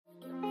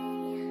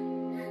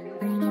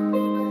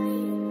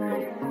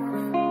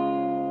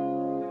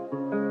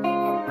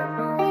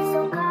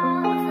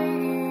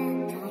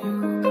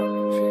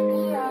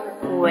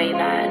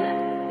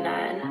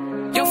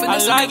I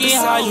like it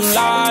how you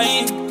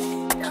lying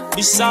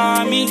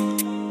beside me,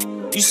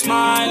 you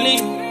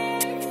smiling,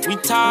 we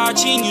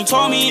touching. You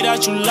told me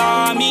that you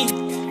love me,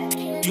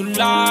 you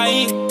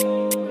lying,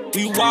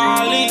 we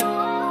wilding,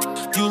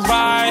 you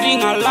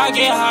riding. I like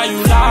it how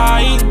you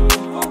lying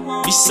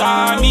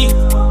beside me,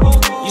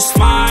 you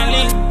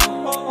smiling,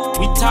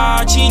 we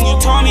touching. You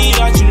told me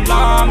that you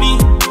love me,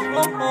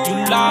 you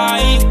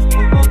lying,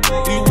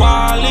 we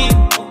wilding,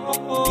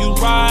 you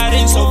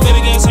riding. So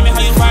baby girl, tell me how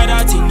you ride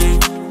that thing, yeah.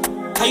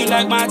 How you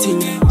like my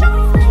thing, yeah.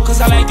 Cause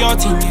I like your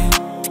thing,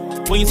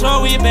 yeah. When you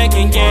throw it back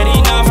and get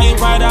enough, how you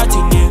ride that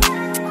thing, yeah.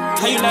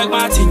 How you like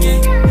my thing,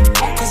 yeah.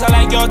 Cause I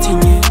like your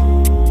thing, yeah.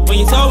 When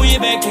you throw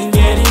it back and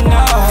get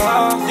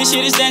enough. This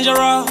shit is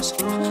dangerous,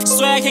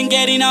 swear I can't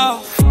get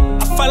enough.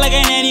 I feel like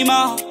an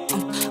animal,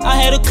 I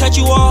had to cut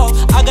you off.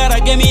 I gotta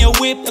get me a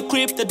whip, a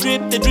crib, the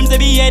drip, the dreams they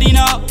be adding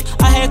up.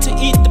 I had to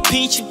eat the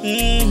peach,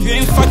 you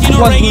ain't fucking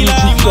no regular.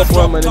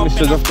 My name is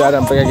Joseph Dad.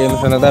 I'm back again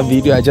with another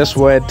video. I just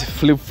wore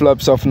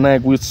flip-flops of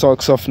Nike with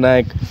socks of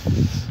Nike.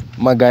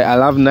 My guy, I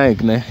love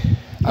Nike, ne?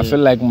 I feel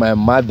like my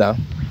mother.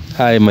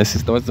 Hi, my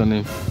sister, what's her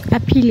name?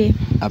 Apile.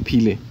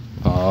 Apile.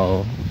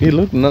 Oh, you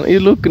look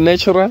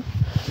natural.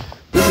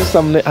 This is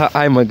some.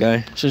 Hi, my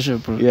guy. Sure,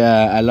 bro.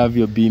 Yeah, I love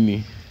your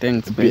beanie.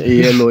 Thanks,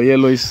 babe.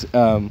 Yellow is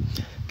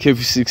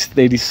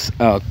KV630's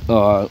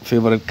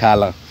favorite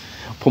color.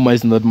 Puma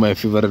is not my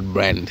favorite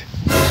brand.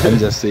 I'm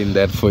just saying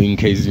that for in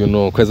case you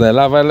know, because I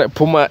like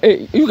Puma.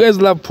 Hey, you guys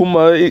love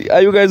Puma.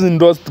 Are you guys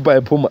endorsed by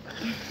Puma?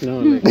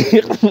 No,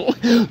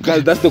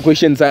 because that's the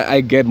questions I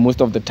get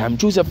most of the time.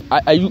 Joseph,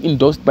 are you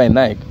endorsed by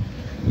Nike?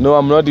 No,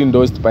 I'm not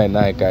endorsed by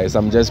Nike, guys.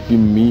 I'm just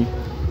being me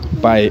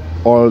by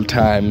all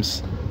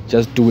times.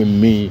 Just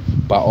doing me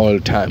by all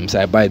times.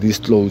 I buy these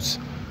clothes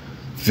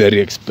very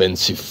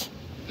expensive.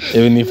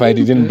 Even if I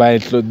didn't buy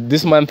clothes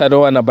this month, I don't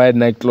want to buy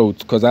Nike clothes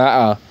because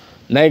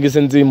Nike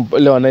isn't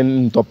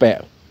in top.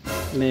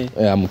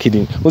 Yeah, I'm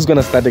kidding. Who's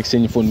gonna start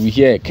exchanging phone? We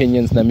hear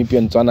Kenyans,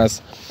 Namibians,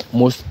 Tswanas,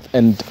 most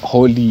and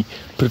holy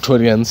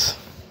Pretorians.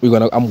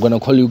 I'm gonna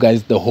call you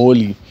guys the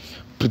holy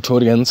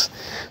Pretorians.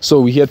 So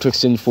we're here to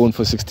exchange phone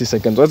for 60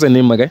 seconds. What's the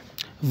name, my guy?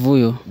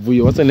 Vuyo.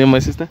 What's the name, my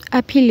sister?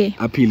 Apile.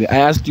 I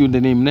asked you the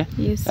name, ne?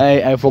 Yes.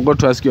 I forgot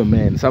to ask your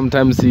man.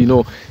 Sometimes, you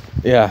know,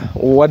 yeah.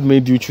 What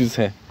made you choose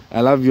her? I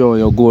love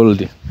your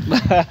gold.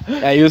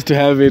 I used to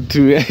have it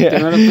too,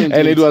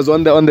 and it was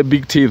on the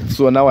big teeth.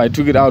 So now I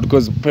took it out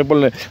because people.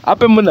 Let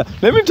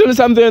me tell you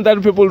something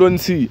that people don't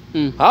see.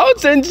 How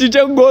change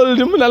gold?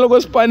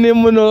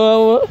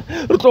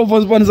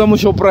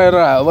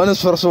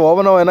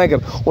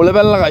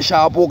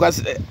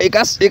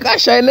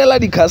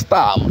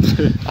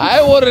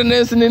 I wore a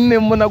nest in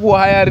Monaco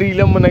higher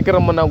real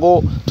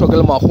Monaco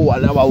toggle maho.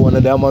 I want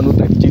to damn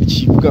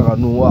cheap.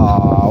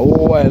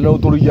 Oh, I know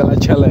to yell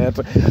at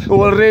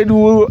already,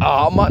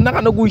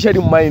 not go share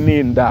my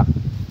name. I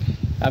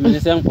mean,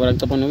 it's young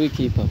product upon we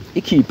keep up.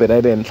 You keep it,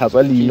 I didn't have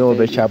you know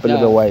the sharp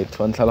and the white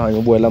one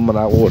salon boy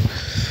lamana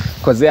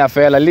because they are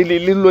fair a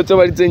little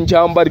whatever it's in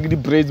chamber, the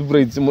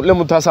braids. Let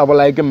me toss up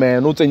like a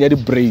man, not any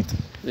braid,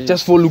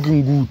 just for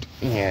looking good.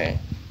 Yeah.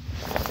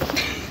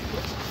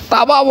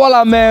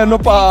 Tabawala man, no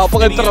pa.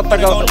 Don't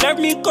let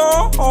me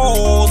go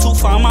to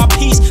find my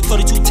peace.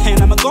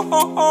 3210, I'ma go.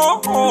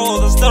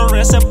 That's the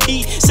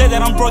recipe. Say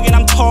that I'm broken,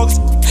 I'm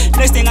toxic.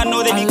 Next thing I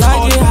know, they be calling. I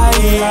like it how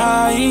you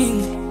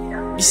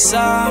lying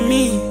beside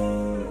me,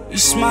 you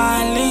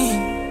smiling.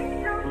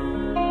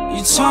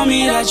 You told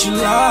me that you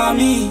love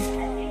me,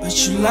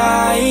 but you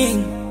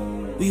lying,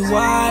 we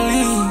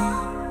wilding.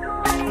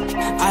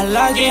 I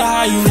like it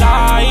how you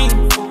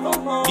lying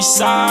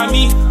beside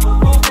me,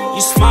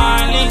 you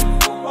smiling.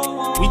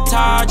 We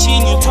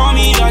touching, you told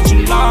me that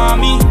you love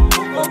me,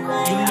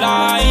 you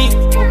lying,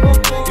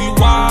 we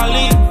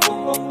wilding,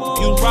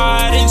 you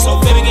riding. So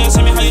baby girl,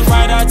 tell me how you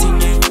ride that thing,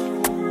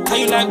 yeah. How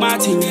you like my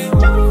thing, yeah.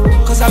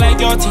 Cause I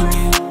like your thing,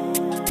 yeah.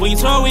 When you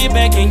throw it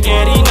back and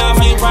get enough,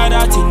 how you ride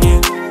that thing,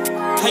 yeah.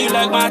 How you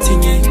like my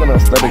thing, yeah.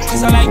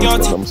 Cause I like your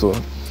thing. So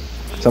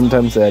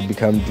sometimes I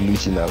become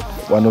delusional.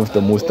 One of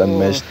the most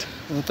unmatched.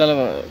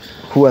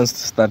 Who wants to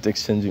start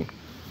exchanging?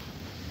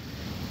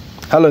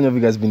 How long have you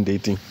guys been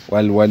dating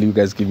while you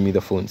guys give me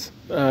the phones?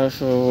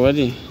 For 1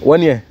 year.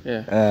 1 year?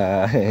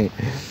 Yeah.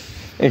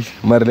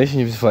 My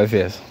relationship is 5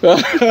 years.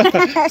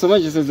 So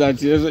much is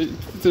that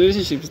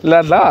relationships.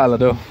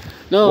 Though.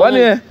 No. 1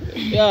 year?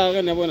 Yeah,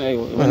 1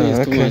 year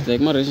is too much. Like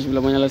my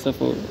relationship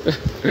for.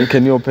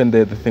 Can you open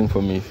the thing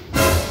for me?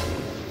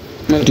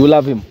 Do you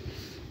love him?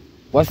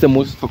 What's the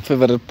most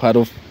favorite part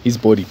of his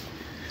body?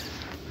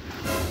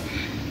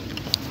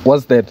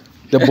 What's that?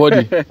 The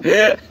body.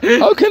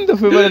 How can the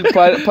favorite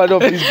part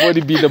of his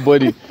body be the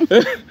body?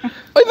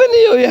 Even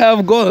here you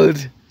have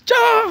gold.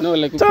 No,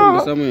 like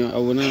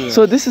somewhere.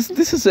 So this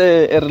is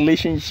a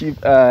relationship.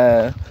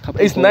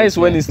 It's nice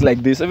when it's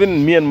like this.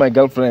 Even me and my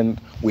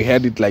girlfriend, we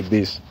had it like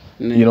this,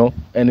 you know,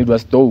 and it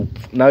was dope.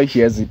 Now she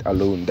has it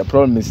alone. The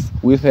problem is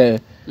with her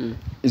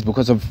is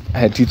because of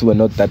her teeth were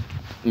not that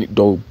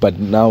dope. But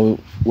now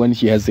when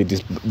she has it,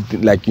 it's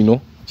like, you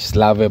know, she's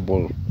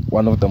lovable.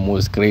 one of the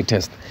most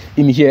greatest.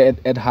 In here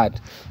at heart,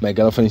 my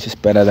girlfriend is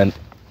better than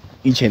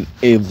each and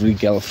every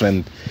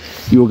girlfriend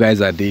you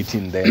guys are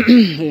dating there.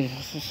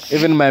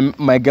 Even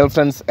my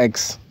girlfriend's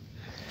ex,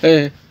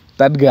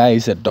 that guy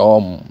is a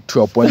dom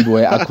to a point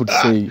where I could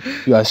say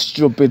you are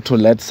stupid to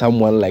let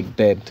someone like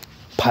that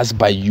pass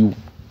by you.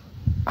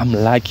 I'm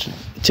lucky.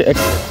 Check.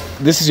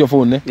 This is your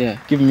phone, eh? Yeah.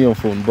 Give me your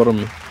phone. Borrow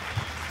me.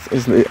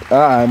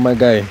 My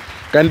guy.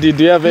 Gandhi,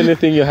 do you have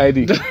anything you're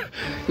hiding?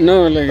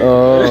 No, like.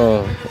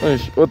 Oh.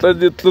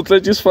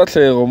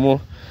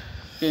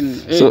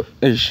 So,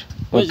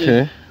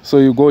 okay. So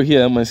you go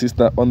here, my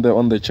sister, on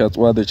the chats.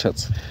 What are the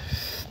chats?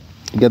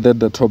 Get at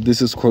the top.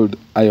 This is called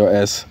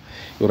iOS.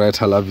 You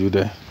write I love you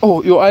there.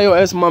 Oh, your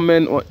iOS, my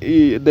man.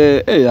 Is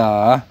it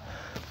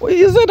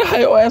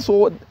iOS or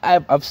what?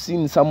 I've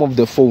seen some of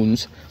the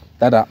phones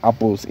that are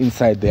Apples.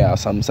 Inside there are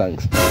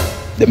Samsungs.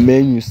 The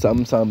menu,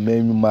 Samsung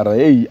menu, mara.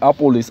 Hey,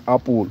 Apple is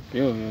Apple.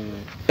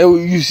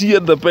 You see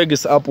at the back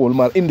is Apple,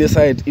 mara. In the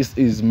side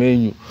is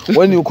menu.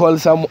 When you call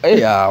some,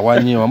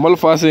 one year, I'm all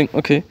fasting.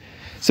 Okay,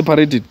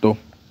 separate it though.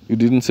 You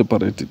didn't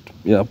separate it.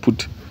 Yeah,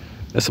 put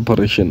a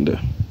separation there.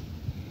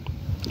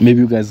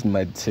 Maybe you guys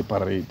might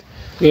separate.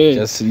 Yeah.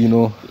 Just,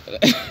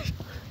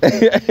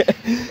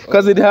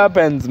 because it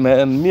happens,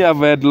 man. Me, I've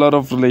had a lot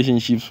of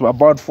relationships,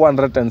 about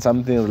 400 and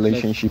something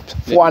relationships.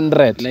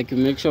 400. Like,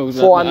 make sure that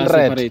 400.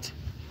 Separate.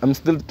 I'm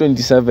still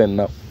 27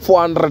 now.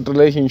 400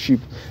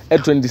 relationships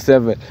at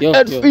 27.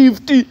 At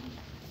 50.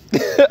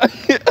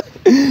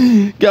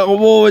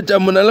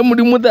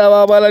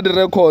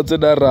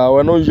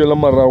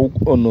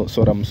 Oh no,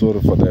 sorry, I'm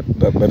sorry for that.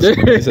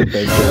 That's a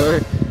bad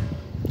joke.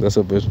 That's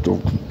a bad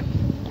joke.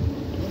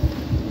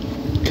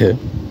 Okay.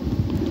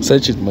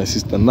 Search it, my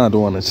sister. No, I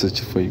don't want to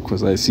search it for you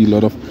because I see a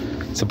lot of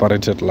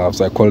separated loves.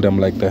 I call them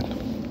like that.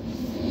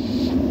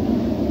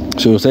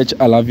 So search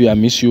I love you, I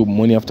miss you,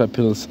 money after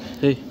pills,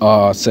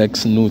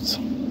 sex, nudes.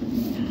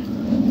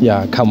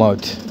 Yeah, come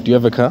out. Do you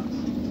have a car?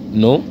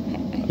 No?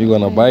 You're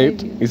gonna buy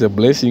it? It's a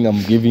blessing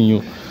I'm giving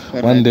you.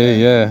 One day,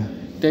 yeah.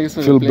 Thanks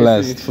for feel the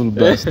blessed, feel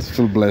blessed,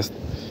 feel blessed.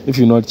 If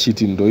you're not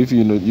cheating though, if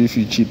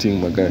you're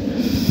cheating, my guy.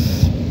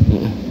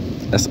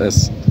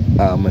 SS.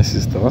 My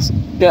sister.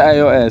 Yeah,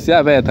 iOS.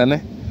 Yeah, better,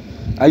 ne?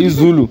 Are you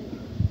Zulu?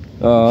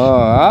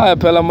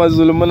 Phela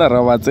maZulu mona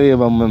ra wa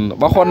tseba mona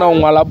ba khona ho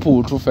ngwala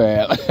phuthu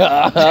fela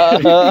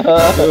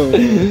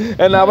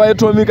and aba e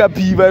thomi ka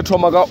P ba e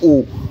thoma ka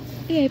O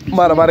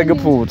mara ba re ke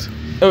phuthu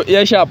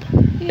ya sharp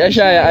ya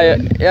shaya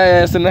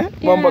ya sene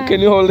mama can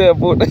you hold the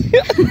phone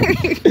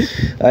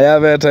aya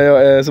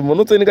better yo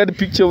mono tseni ka di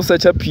picture o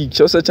search a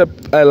picture o search a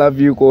I love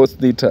you go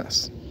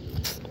status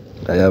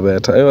aya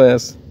better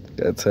yes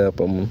that's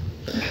happen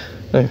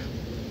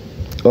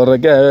or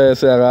ga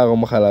se ga go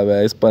mogala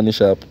ba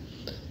Spanish app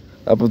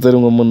up there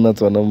monna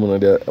tswana mona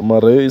dia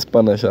mara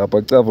Spanish app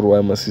ka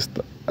everyone my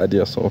sister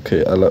adios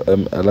okay I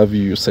love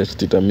you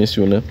searched it I miss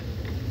you ne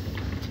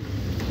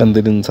and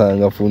didn't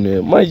hang up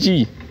phone my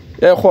G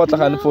ya khotla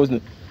ga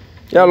phone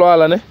ya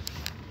lwala ne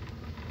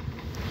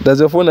does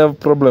your phone have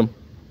problem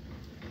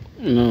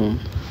no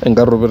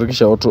enga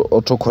roberekisha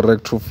auto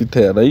correct to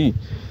fitela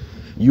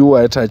you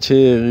are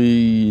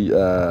toucheri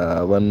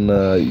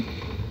bana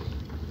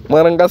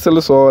maranga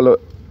selo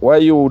why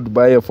you would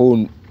buy a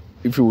phone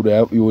if you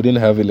wouldn't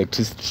have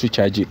electricity to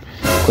charge it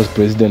because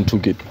president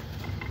took it.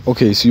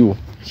 Okay, it's you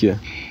here.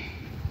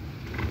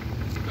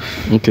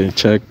 Okay,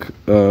 check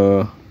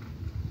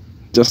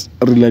just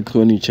relax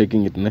when you're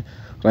checking it, ne?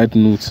 Write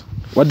notes.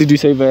 What did you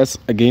say verse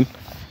again?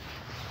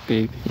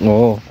 Big.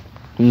 Oh,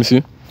 let me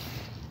see.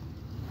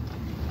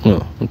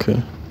 Oh,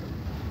 okay.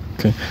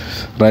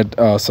 Write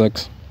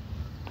sex.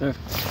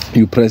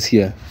 You press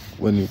here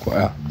when you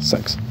go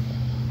sex.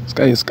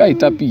 Sky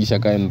tapisha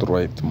ka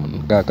Android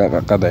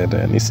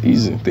man. It's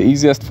easy. The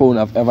easiest phone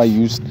I've ever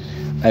used,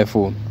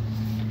 iPhone.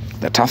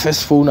 The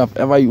toughest phone I've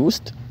ever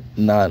used,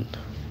 none.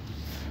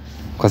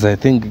 Because I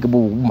think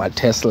my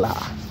Tesla.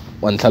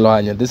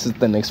 This is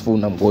the next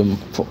phone I'm going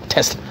for,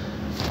 Tesla.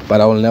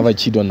 But I will never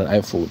cheat on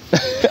an iPhone.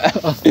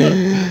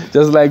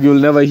 Just like you'll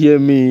never hear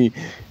me.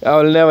 I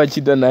will never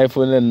cheat on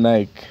iPhone and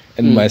Nike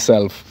and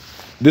myself.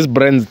 These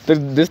brands,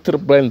 these three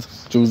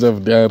brands,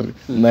 Joseph, Dairy,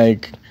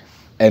 Nike,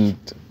 and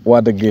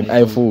what again?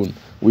 iPhone,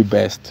 we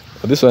best.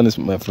 But this one is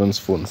my friend's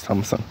phone,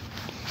 Samsung.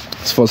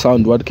 It's for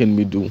sound. What can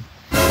we do?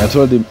 I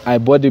told him I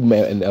bought him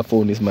a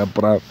phone. It's my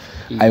brother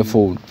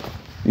iPhone.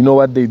 You know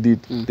what they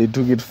did? They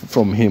took it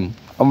from him.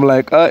 I'm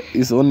like,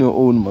 it's on your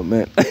own, my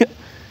man.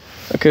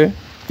 Okay.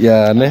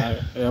 Yeah, ne.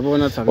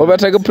 What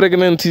about like a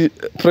pregnancy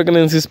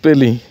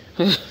spelling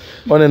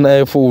on an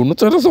iPhone?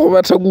 No, so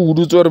what a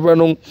good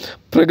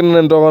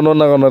pregnant or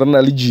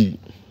no G.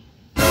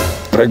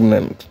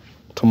 Pregnant.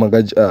 To my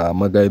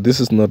guy, this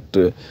is not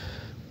the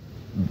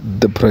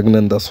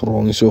pregnant that's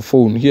wrong. It's your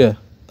phone here.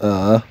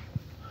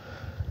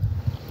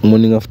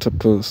 Morning after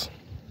pills.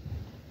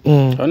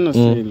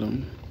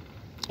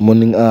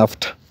 Morning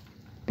after.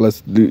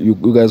 Plus,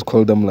 you guys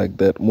call them like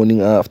that.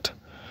 Morning after.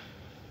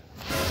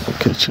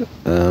 Okay.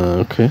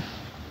 Okay.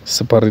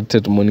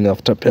 Separated morning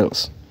after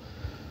pills.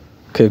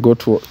 Okay, go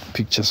to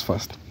pictures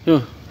first.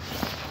 Yeah.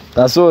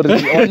 That's all.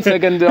 1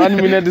 second, 1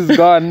 minute is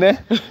gone.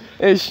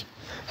 Ish.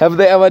 Have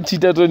they ever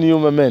cheated on you,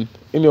 my man,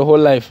 in your whole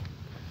life?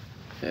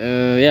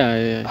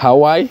 Yeah. How?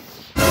 Why?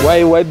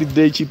 Why did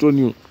they cheat on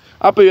you?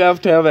 After you have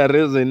to have a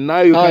reason.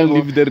 Now you can't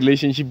leave the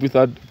relationship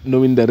without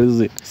knowing the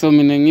reason. So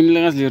mina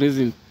ngimlenga the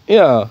reason.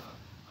 Yeah.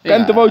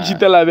 Can't about cheat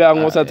the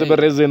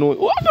reason.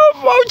 What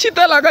about cheat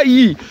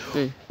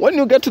when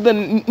you get to the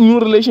new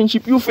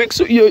relationship, you fix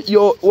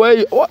your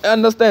way.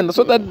 Understand,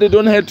 so that they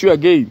don't hurt you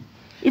again.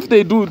 If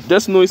they do,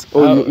 just know it's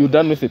you're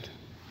done with it.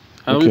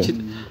 I don't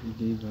cheat.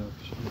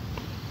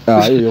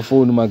 Your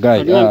phone, my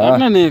guy.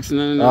 Next.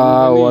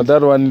 Well,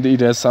 that one it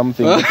has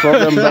something. The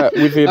problem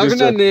with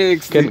it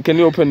is can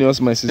you open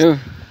yours, my sister?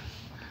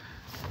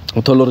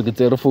 I told her to get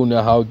your phone.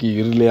 How can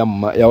you really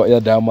am?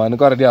 Ya man,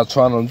 got the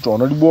channel. John,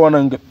 the born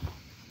and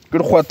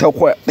good what?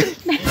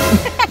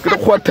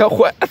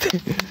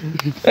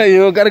 Hey,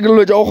 you gotta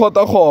go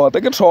to hot.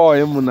 Take a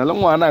try.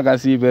 Long one, I can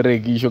see very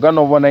good. You can't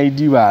know one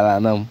idea.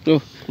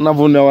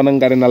 Navuna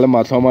and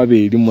Garinalama, Toma,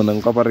 the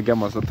Monan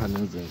Caparagamas.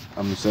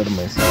 I'm sorry,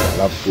 my sister. I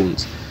love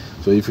phones.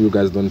 So if you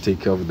guys don't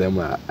take care of them,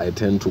 I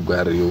tend to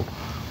guard you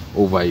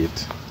over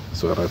it.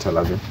 So I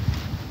love you.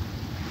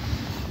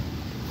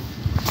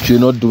 You're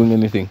not doing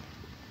anything.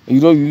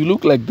 You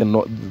look like the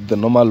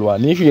normal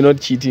one. If you're not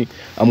cheating,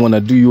 I'm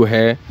gonna do your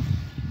hair.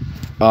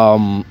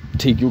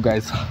 Take you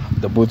guys,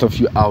 the both of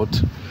you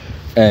out,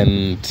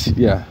 and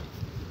yeah.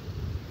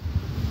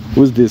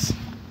 Who's this?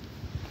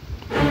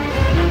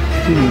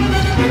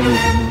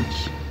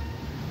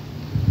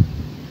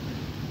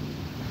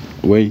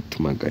 Wait,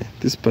 my guy.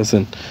 This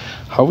person,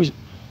 how is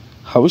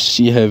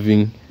she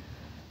having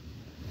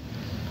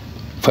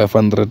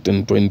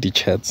 520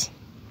 chats?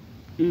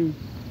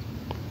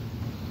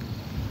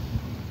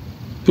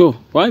 Yo,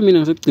 why me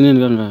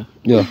na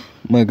yeah,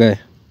 my guy.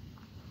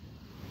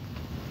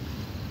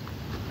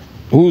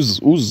 Who's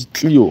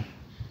Cleo?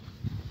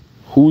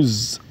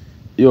 Who's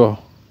yo?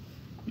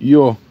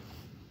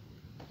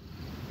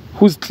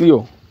 Who's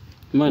Cleo?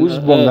 Man, who's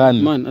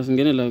Bongani? Man,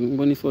 asingene la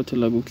ngibona ifoto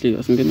la ku Cleo,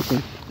 asingene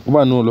khona.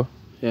 Ubanulo?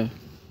 Yeah.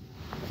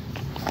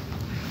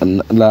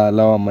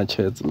 La wa ma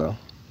chats la.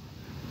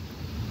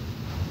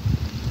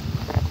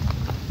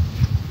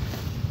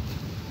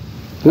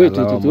 Wait.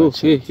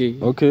 Hey.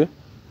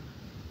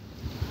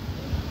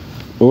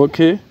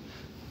 Okay.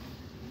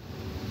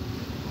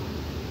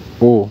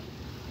 Oh.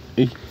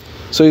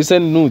 So you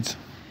send nudes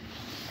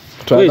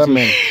to other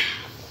men?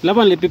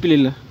 Laban le people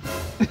la.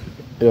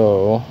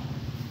 Yo.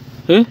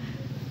 Eh?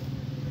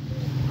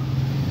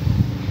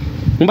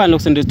 Ngibani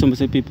lokusenda isithombe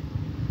sepipi?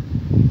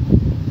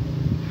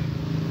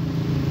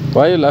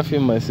 Why are you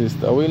laughing, my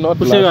sister? We're not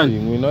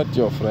laughing. We're not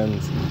your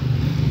friends.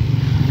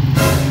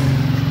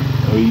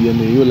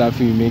 You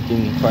laughing, you're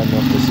making fun of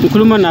the sister.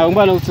 Ukhuluma nawe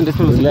ngibani lokusenda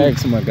isithombe sepipi?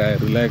 Relax, my guy.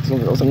 Relax.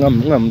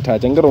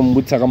 Ngamthatha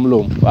ngirombutha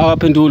kamlomo.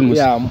 Awaphenduli musi.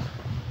 Yeah.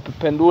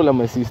 Pendula,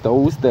 my sister.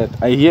 Who's that?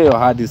 I hear your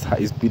heart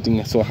is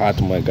beating so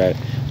hard, my guy.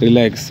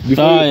 Relax.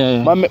 Before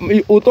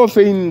Auto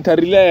faint,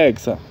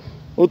 relax.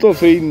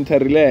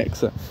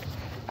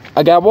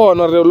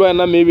 Agabona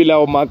re maybe la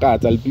o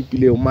makata al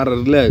pipile o mara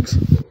relax.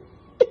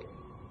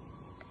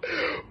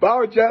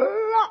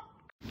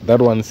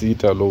 That one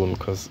seat alone,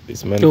 cause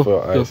it's meant for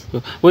your eyes.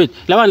 Wait,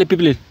 laban le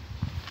people.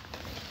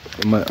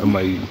 Am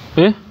I?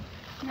 Eh?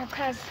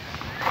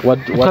 What?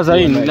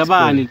 Kazaini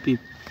laban le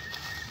people.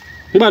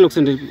 Ngibani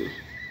lokusenda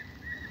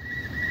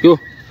yo.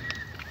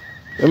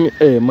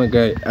 Hey, my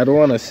guy, I don't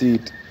wanna see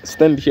it.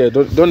 Stand here.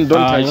 Don't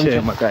touch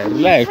here, my guy.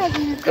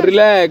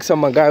 Relax,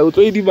 my guy.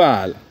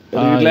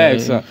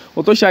 Relax.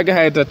 Auto shaka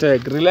heart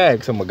attack.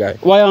 Relax, my guy.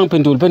 Why am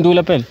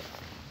pendula pen?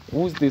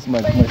 Who's this,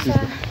 my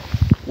sister?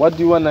 What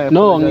do you wanna?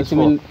 No, ngithi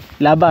mina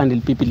labandi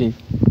le people.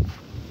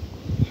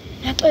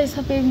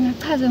 Yaxolisa baby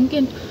ngachaza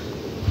umkini.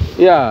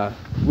 Yeah.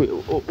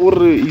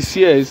 Or is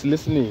here is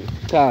listening.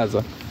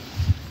 Chaza.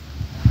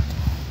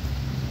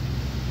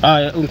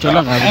 This is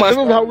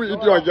how we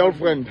eat your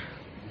girlfriend.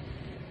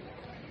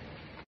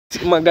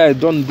 My guy,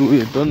 don't do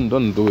it. Don't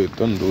do it.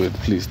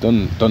 Please,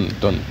 don't.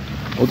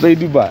 What they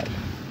do bad?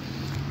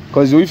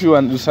 Cause if you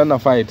want to start a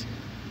fight,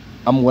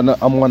 I'm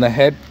gonna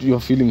hurt your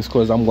feelings.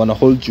 Cause I'm gonna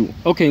hold you.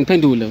 Okay,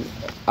 pendula.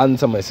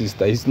 Answer my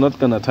sister. He's not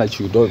gonna touch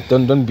you.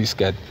 Don't be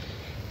scared.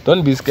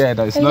 Don't be scared.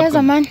 It's not.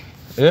 Zaman.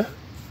 Yeah.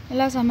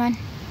 Ela zaman.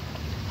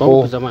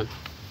 Oh, zaman.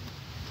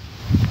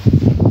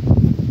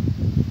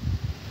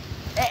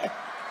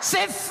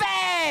 C'est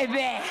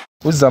faible.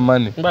 Who's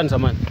Zamani? Ngibani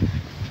zaman?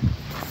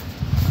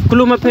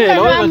 Khuluma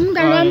phela.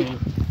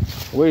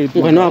 Wait,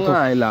 don't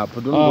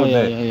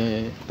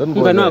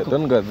go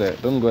there.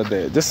 Don't go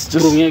there. Just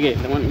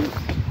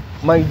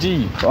my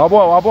G.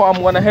 Abo,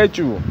 I'm gonna hurt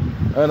you.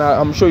 And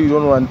I'm sure you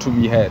don't want to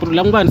be hurt.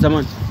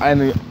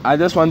 And I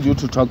just want you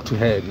to talk to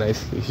her.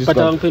 Nice.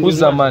 Who's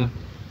Zaman?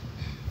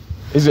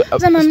 Is it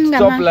stop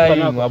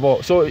lying,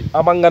 Abo. So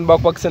abangan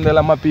bakwak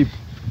sendela ma people.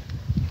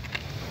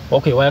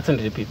 Okay, why send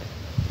the people?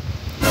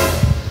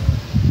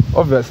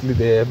 Obviously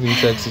they have been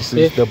sex.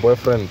 It's the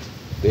boyfriend.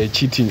 They're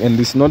cheating, and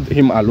it's not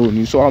him alone.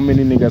 You saw how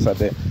many niggas are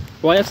there.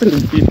 Why are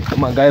you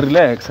my guy?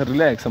 Relax.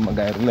 My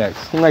guy,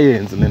 relax.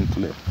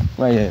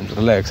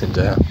 Relax,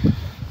 enjoy.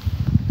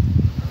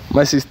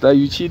 My sister,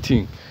 you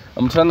cheating.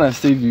 I'm trying to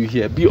save you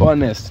here. Be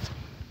honest.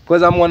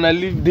 Because I'm gonna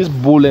leave this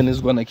bull and it's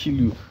gonna kill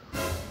you.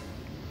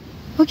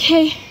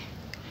 Okay.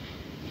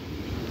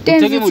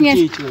 Take him with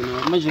teach.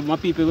 Imagine my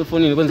people go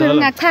phone in.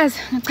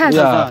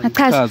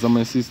 Chaza,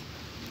 my sister.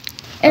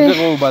 I don't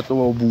know about the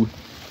bull.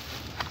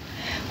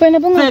 When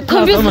I'm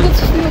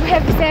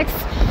have sex.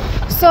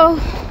 So.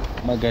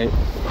 My guy.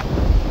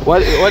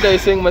 What are you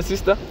saying, my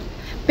sister?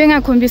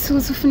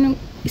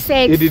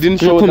 Sex. He didn't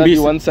show that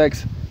you want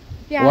sex.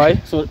 Yeah.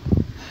 Why? So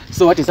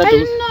what is that? I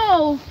don't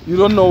know. You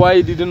don't know why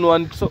he didn't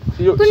want. So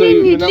you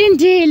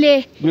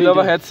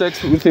never had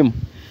sex with him.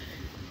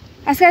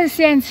 I said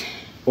sense.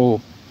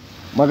 Oh,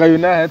 Maga, you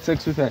never had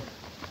sex with her.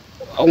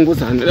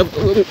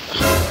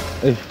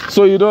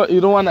 So you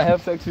don't want to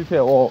have sex with her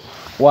or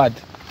what?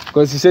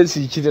 Because he said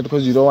she cheated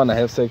because you don't want to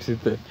have sex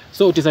with her.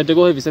 So you decided to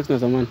go have sex with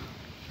someone?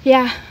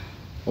 Yeah.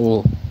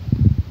 Oh.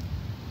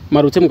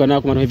 Marutem gonna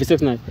have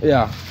sex now?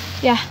 Yeah.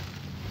 Yeah.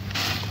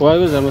 Why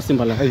was I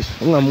simple? Okay.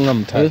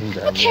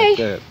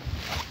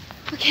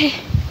 Okay.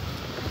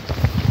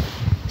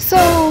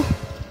 So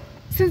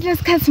since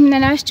let's cut me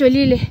na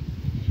Jolile.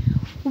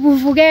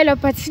 Ubuvukela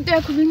but into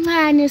yakho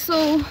incane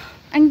so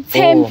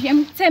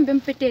angithembi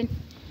empedeni.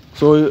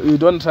 So you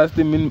don't trust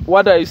him.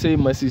 What are you saying,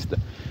 my sister?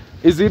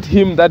 Is it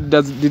him that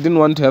didn't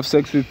want to have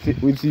sex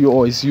with you,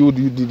 or is you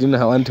didn't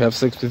want to have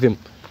sex with him?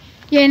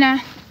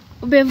 Yena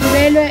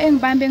ubevukelwe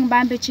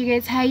engibambe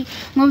chiket hayi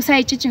ngoba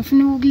sayitshithe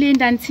ngifuna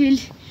ukulinda until.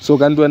 So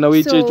kanti wena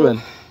uyitshithe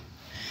wena?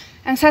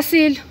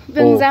 Angisasilo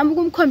bengizama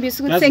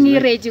ukumkhombisa ukuthi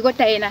sengiready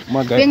kodwa yena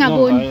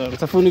bengaboni.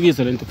 Usafuna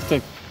ukizwa lento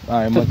kutheka.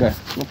 Aye, my guy.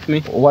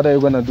 What are you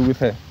gonna do with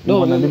her?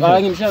 No,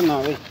 I'm sure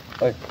now.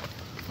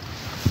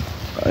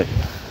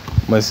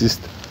 My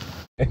sister.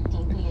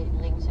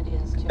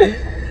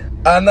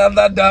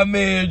 Another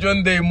damage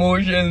on the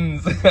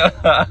emotions.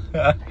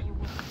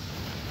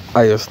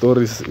 Your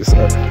story is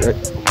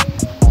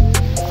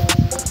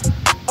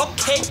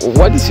okay.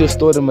 What is your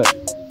story, man?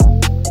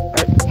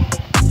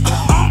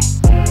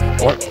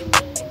 What?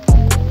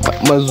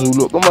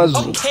 Mazulu,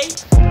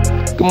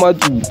 come on.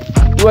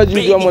 What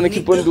do you want to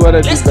keep on doing what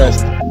I do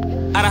best?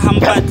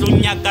 Arahambatlu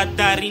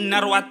nyagadari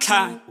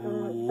narwatlan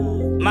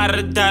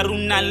Mardaru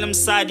nalam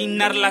sadi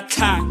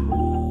narlatlan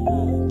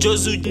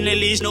Jozu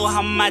nelis no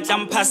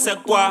hamadam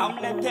pasakwa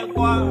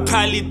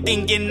Kali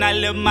thinking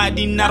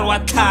nalemadi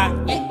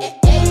narwatlan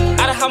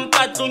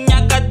Arahambatlu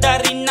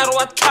nyagadari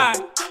narwatlan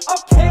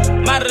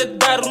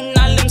Mardaru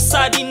nalam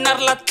sadi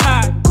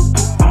narlatlan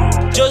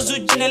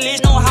Jozu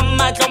nelis no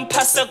hamadam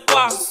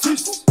pasakwa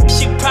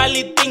She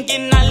probably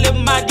thinking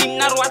nalemadi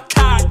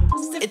narwatlan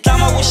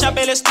Itama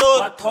ushabele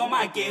store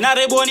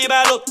Nareboni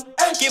balo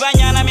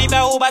Kibanyana mi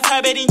ba uba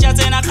tabedi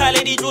njate na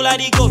khale di tula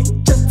di go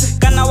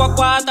Kana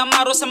wakwata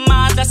maro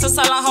samata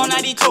sasala hona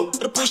di to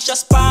Rupusha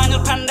Spaniel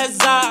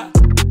pandaza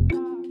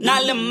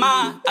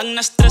Nalema ang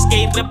na stress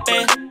kay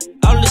repe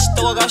All this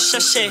to ga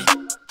shashe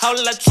How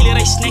la clear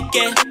I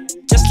snake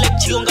Just like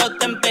chigon ga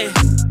tempe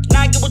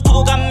Nagi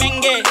butu ga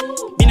menge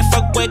Bine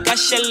fagwe ga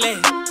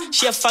shele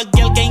She a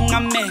fagel kay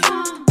ngame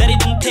Dari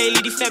dum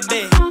peli di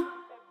febe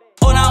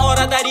Ona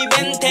hora dari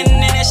benten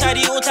Nene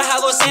shari uta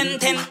hago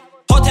senten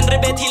Hoten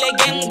rebeti le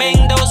gang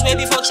bang That was way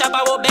before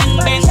Chapawo bang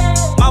bang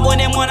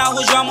Mabone mwana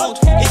hujwa mout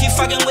If you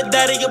fucking with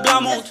daddy you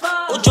blam out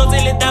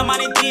Ujote le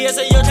damani tiye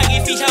Se yo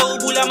tangi fisha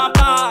ubula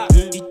mapa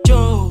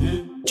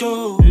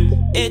Joe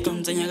Eto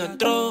mzanya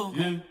gatro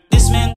This man